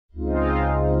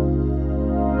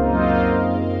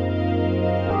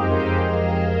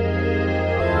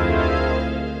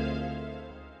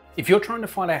If you're trying to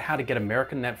find out how to get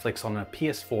American Netflix on a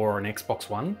PS4 or an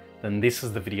Xbox One, then this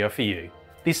is the video for you.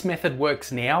 This method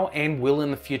works now and will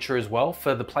in the future as well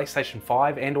for the PlayStation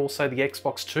 5 and also the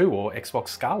Xbox 2 or Xbox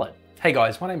Scarlet. Hey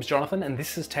guys, my name's Jonathan and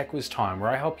this is TechWizTime, where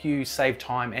I help you save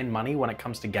time and money when it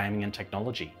comes to gaming and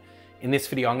technology. In this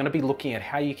video, I'm going to be looking at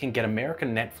how you can get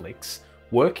American Netflix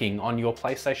working on your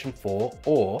PlayStation 4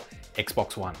 or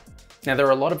Xbox One. Now, there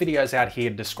are a lot of videos out here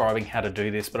describing how to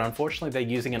do this, but unfortunately they're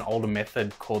using an older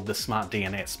method called the Smart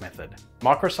DNS method.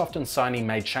 Microsoft and Sony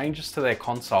made changes to their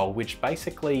console, which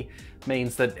basically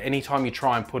means that anytime you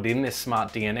try and put in this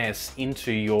Smart DNS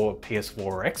into your PS4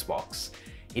 or Xbox,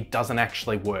 it doesn't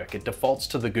actually work. It defaults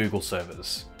to the Google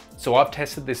servers. So I've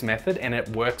tested this method and it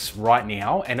works right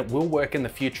now, and it will work in the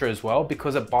future as well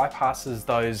because it bypasses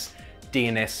those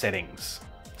DNS settings.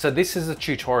 So this is a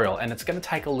tutorial and it's going to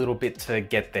take a little bit to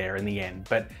get there in the end,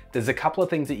 but there's a couple of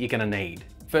things that you're going to need.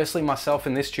 Firstly, myself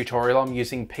in this tutorial, I'm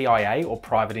using PIA or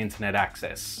private internet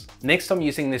access. Next, I'm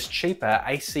using this cheaper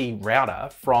AC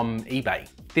router from eBay.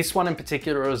 This one in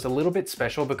particular is a little bit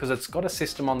special because it's got a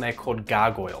system on there called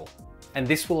Gargoyle. And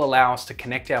this will allow us to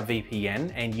connect our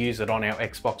VPN and use it on our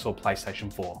Xbox or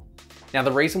PlayStation 4. Now,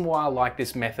 the reason why I like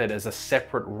this method as a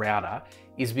separate router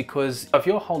is because if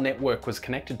your whole network was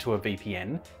connected to a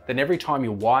VPN, then every time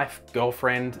your wife,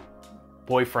 girlfriend,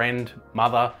 boyfriend,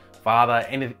 mother, father,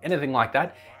 anything like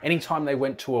that, anytime they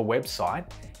went to a website,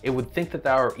 it would think that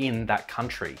they were in that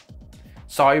country.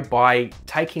 So by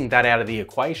taking that out of the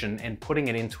equation and putting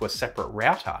it into a separate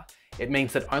router, it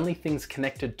means that only things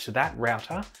connected to that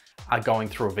router are going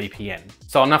through a VPN.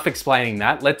 So enough explaining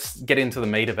that, let's get into the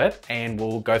meat of it and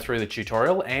we'll go through the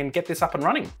tutorial and get this up and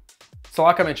running. So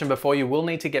like I mentioned before, you will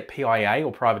need to get PIA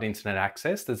or private internet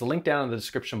access. There's a link down in the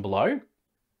description below.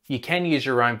 You can use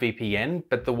your own VPN,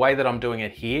 but the way that I'm doing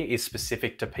it here is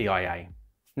specific to PIA.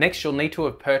 Next, you'll need to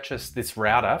have purchased this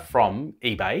router from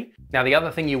eBay. Now, the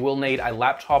other thing, you will need a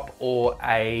laptop or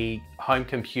a home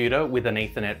computer with an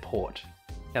Ethernet port.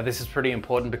 Now, this is pretty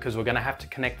important because we're going to have to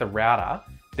connect the router,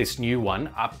 this new one,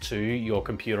 up to your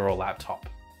computer or laptop,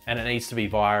 and it needs to be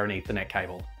via an Ethernet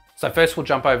cable. So first we'll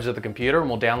jump over to the computer and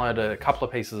we'll download a couple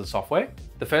of pieces of software.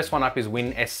 The first one up is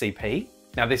WinSCP.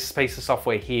 Now, this piece of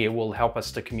software here will help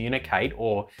us to communicate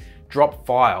or drop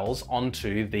files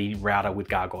onto the router with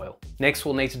Gargoyle. Next,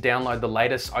 we'll need to download the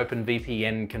latest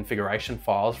OpenVPN configuration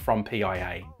files from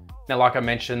PIA. Now, like I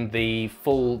mentioned, the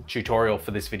full tutorial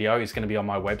for this video is going to be on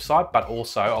my website, but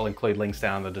also I'll include links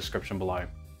down in the description below,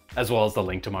 as well as the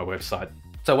link to my website.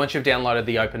 So once you've downloaded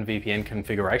the OpenVPN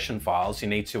configuration files, you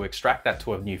need to extract that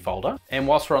to a new folder. And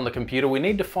whilst we're on the computer, we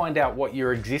need to find out what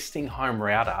your existing home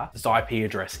router's IP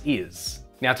address is.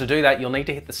 Now, to do that, you'll need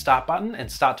to hit the start button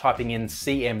and start typing in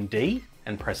CMD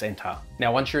and press enter.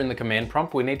 Now, once you're in the command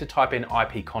prompt, we need to type in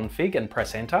ipconfig and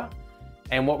press enter.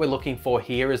 And what we're looking for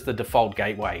here is the default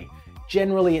gateway.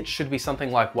 Generally, it should be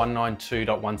something like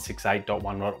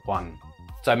 192.168.1.1.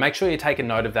 So make sure you take a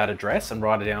note of that address and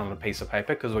write it down on a piece of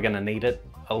paper because we're going to need it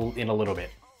in a little bit.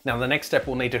 Now, the next step,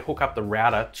 we'll need to hook up the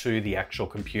router to the actual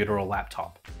computer or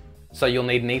laptop. So you'll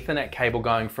need an Ethernet cable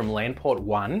going from LAN port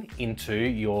 1 into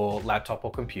your laptop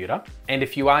or computer. And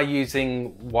if you are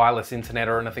using wireless internet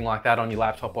or anything like that on your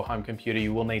laptop or home computer,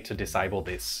 you will need to disable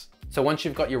this. So once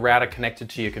you've got your router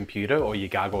connected to your computer, or your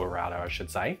Gargoyle router, I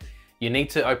should say, you need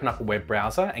to open up a web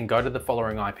browser and go to the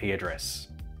following IP address.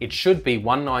 It should be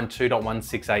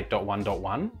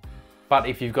 192.168.1.1, but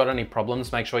if you've got any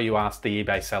problems, make sure you ask the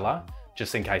eBay seller,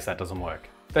 just in case that doesn't work.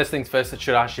 First things first, it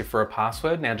should ask you for a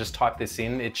password. Now just type this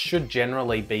in. It should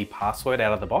generally be password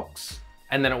out of the box,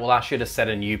 and then it will ask you to set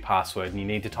a new password, and you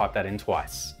need to type that in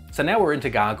twice. So now we're into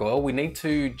Gargoyle, we need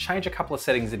to change a couple of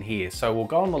settings in here. So we'll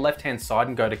go on the left-hand side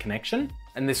and go to connection,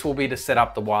 and this will be to set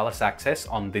up the wireless access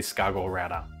on this Gargoyle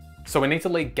router. So we need to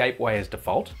leave gateway as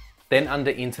default. Then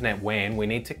under Internet WAN, we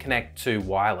need to connect to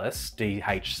wireless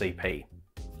DHCP.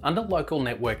 Under local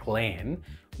network LAN,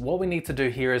 what we need to do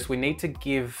here is we need to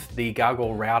give the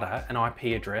Gargoyle router an IP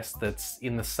address that's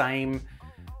in the same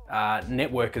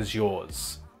network as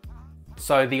yours.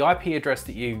 So the IP address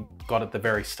that you got at the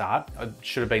very start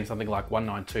should have been something like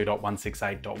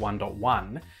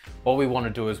 192.168.1.1. What we want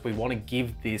to do is we want to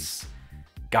give this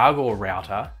Gargoyle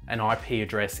router an IP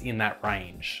address in that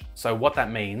range. So what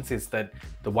that means is that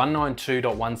the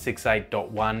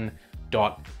 192.168.1.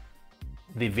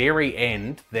 The very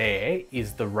end there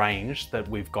is the range that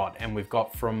we've got, and we've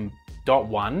got from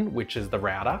 .1, which is the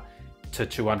router, to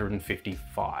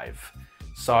 255.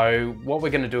 So what we're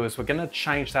going to do is we're going to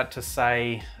change that to,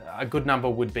 say, a good number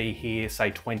would be here,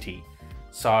 say 20.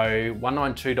 So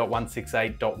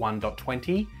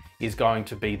 192.168.1.20 is going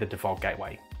to be the default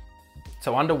gateway.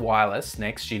 So under wireless,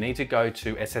 next you need to go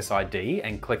to SSID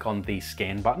and click on the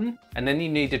scan button, and then you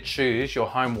need to choose your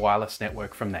home wireless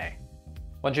network from there.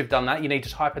 Once you've done that, you need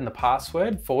to type in the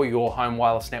password for your home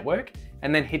wireless network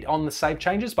and then hit on the Save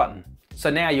Changes button. So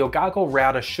now your Gargoyle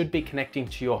router should be connecting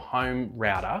to your home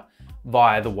router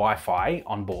via the Wi-Fi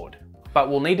on board. But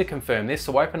we'll need to confirm this,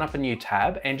 so open up a new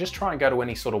tab and just try and go to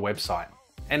any sort of website.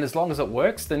 And as long as it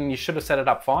works, then you should have set it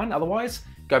up fine. Otherwise,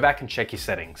 go back and check your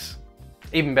settings.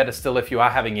 Even better still, if you are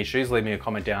having issues, leave me a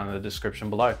comment down in the description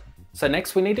below. So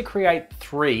next we need to create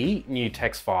 3 new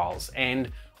text files, and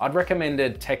I'd recommend a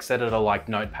text editor like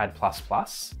Notepad++,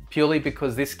 purely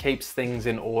because this keeps things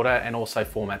in order and also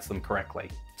formats them correctly.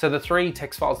 So the 3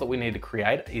 text files that we need to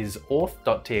create is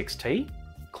auth.txt,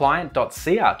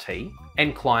 client.crt,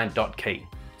 and client.key.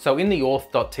 So in the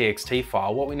auth.txt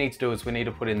file, what we need to do is we need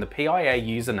to put in the PIA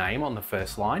username on the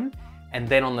first line, and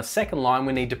then on the second line,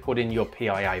 we need to put in your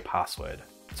PIA password.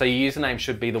 So your username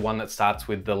should be the one that starts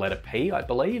with the letter P, I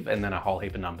believe, and then a whole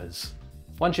heap of numbers.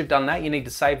 Once you've done that, you need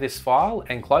to save this file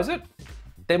and close it.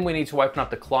 Then we need to open up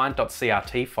the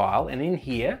client.crt file, and in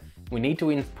here, we need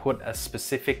to input a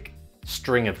specific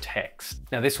string of text.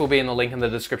 Now this will be in the link in the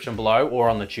description below or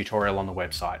on the tutorial on the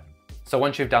website. So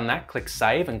once you've done that, click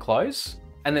save and close.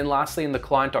 And then lastly, in the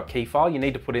client.key file, you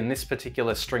need to put in this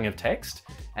particular string of text,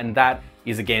 and that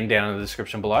is again down in the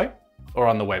description below or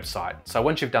on the website. So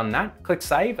once you've done that, click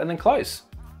save and then close.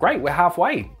 Great, we're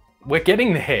halfway. We're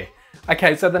getting there.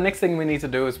 Okay, so the next thing we need to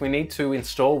do is we need to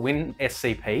install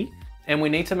WinSCP, and we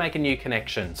need to make a new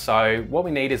connection. So what we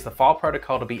need is the file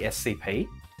protocol to be SCP.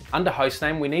 Under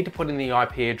hostname, we need to put in the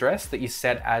IP address that you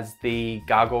set as the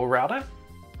Gargoyle router.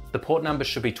 The port number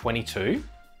should be 22.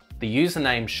 The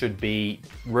username should be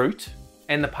root,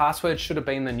 and the password should have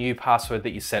been the new password that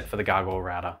you set for the Gargoyle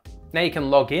router. Now you can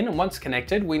log in, and once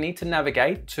connected, we need to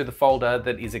navigate to the folder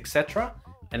that is etc.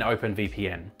 and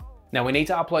OpenVPN. Now we need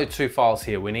to upload 2 files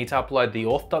here. We need to upload the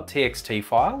auth.txt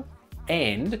file,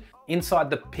 and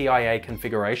inside the PIA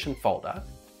configuration folder,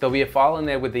 there'll be a file in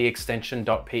there with the extension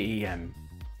 .pem.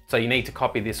 So you need to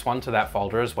copy this one to that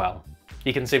folder as well.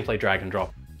 You can simply drag and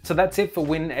drop. So that's it for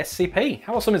WinSCP.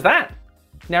 How awesome is that?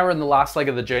 Now we're in the last leg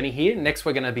of the journey here. Next,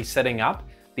 we're going to be setting up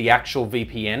the actual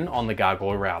VPN on the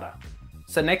Gargoyle router.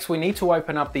 So next, we need to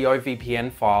open up the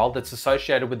OVPN file that's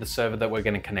associated with the server that we're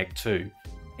going to connect to.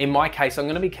 In my case, I'm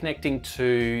going to be connecting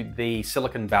to the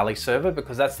Silicon Valley server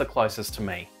because that's the closest to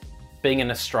me. Being in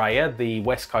Australia, the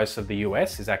west coast of the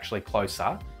US is actually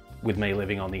closer, with me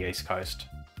living on the east coast.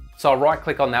 So I'll right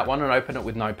click on that one and open it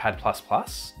with Notepad++.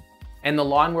 And the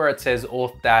line where it says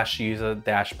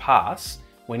auth-user-pass,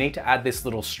 we need to add this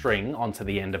little string onto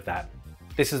the end of that.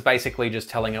 This is basically just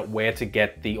telling it where to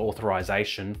get the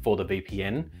authorization for the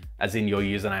VPN, as in your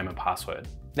username and password.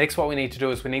 Next, what we need to do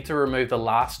is we need to remove the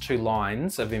last 2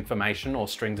 lines of information or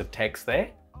strings of text there,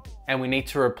 and we need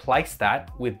to replace that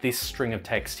with this string of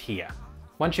text here.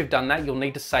 Once you've done that, you'll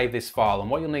need to save this file, and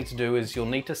what you'll need to do is you'll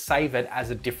need to save it as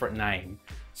a different name.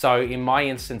 So in my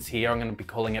instance here, I'm going to be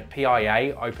calling it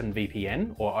PIA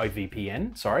OpenVPN, or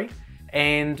OVPN, sorry.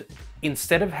 And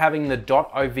instead of having the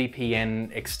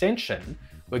 .ovpn extension,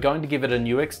 we're going to give it a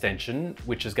new extension,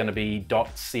 which is going to be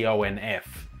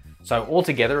 .conf. So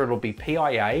altogether, it'll be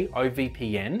PIA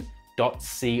OVPN.conf.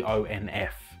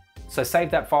 So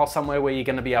save that file somewhere where you're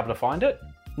going to be able to find it.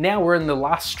 Now we're in the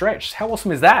last stretch. How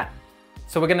awesome is that?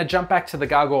 So we're going to jump back to the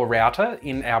Gargoyle router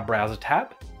in our browser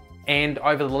tab. And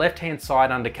over the left-hand side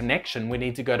under connection, we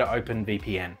need to go to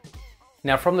OpenVPN.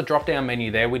 Now from the drop-down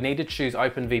menu there, we need to choose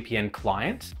OpenVPN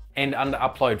client, and under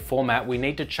upload format, we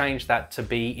need to change that to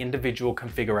be individual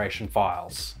configuration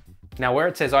files. Now where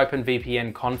it says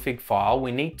OpenVPN config file,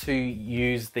 we need to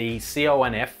use the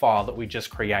conf file that we just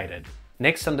created.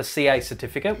 Next, under CA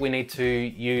certificate, we need to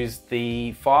use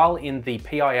the file in the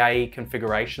PIA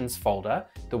configurations folder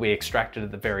that we extracted at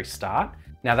the very start.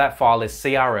 Now that file is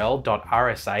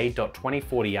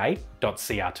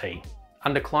crl.rsa.2048.crt.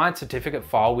 Under client certificate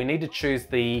file, we need to choose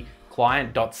the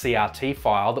client.crt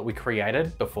file that we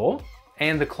created before,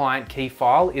 and the client key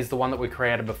file is the one that we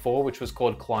created before, which was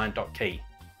called client.key.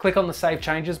 Click on the Save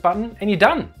Changes button and you're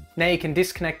done. Now you can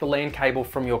disconnect the LAN cable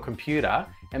from your computer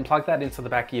and plug that into the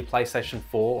back of your PlayStation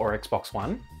 4 or Xbox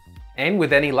One. And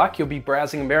with any luck, you'll be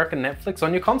browsing American Netflix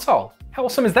on your console. How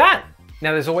awesome is that?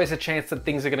 Now there's always a chance that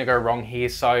things are gonna go wrong here,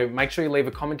 so make sure you leave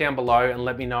a comment down below and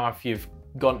let me know if you've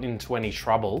gotten into any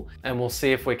trouble, and we'll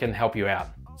see if we can help you out.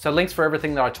 So links for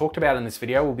everything that I talked about in this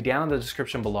video will be down in the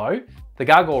description below. The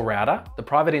Gargoyle router, the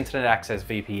private internet access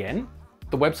VPN,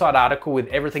 the website article with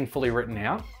everything fully written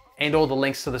out, and all the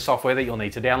links to the software that you'll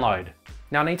need to download.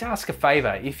 Now I need to ask a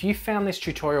favor. If you found this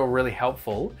tutorial really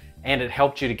helpful and it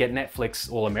helped you to get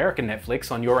Netflix or American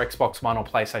Netflix on your Xbox One or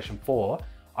PlayStation 4,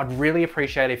 I'd really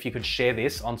appreciate it if you could share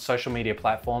this on social media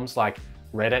platforms like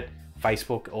Reddit,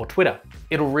 Facebook, or Twitter.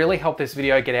 It'll really help this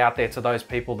video get out there to those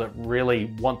people that really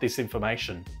want this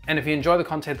information. And if you enjoy the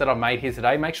content that I've made here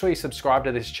today, make sure you subscribe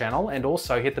to this channel and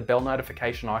also hit the bell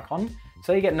notification icon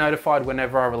so you get notified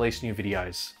whenever I release new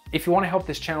videos. If you want to help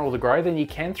this channel to grow, then you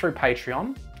can through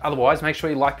Patreon. Otherwise, make sure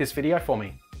you like this video for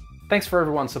me. Thanks for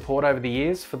everyone's support over the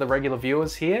years, for the regular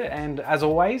viewers here, and as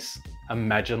always,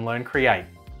 imagine, learn, create.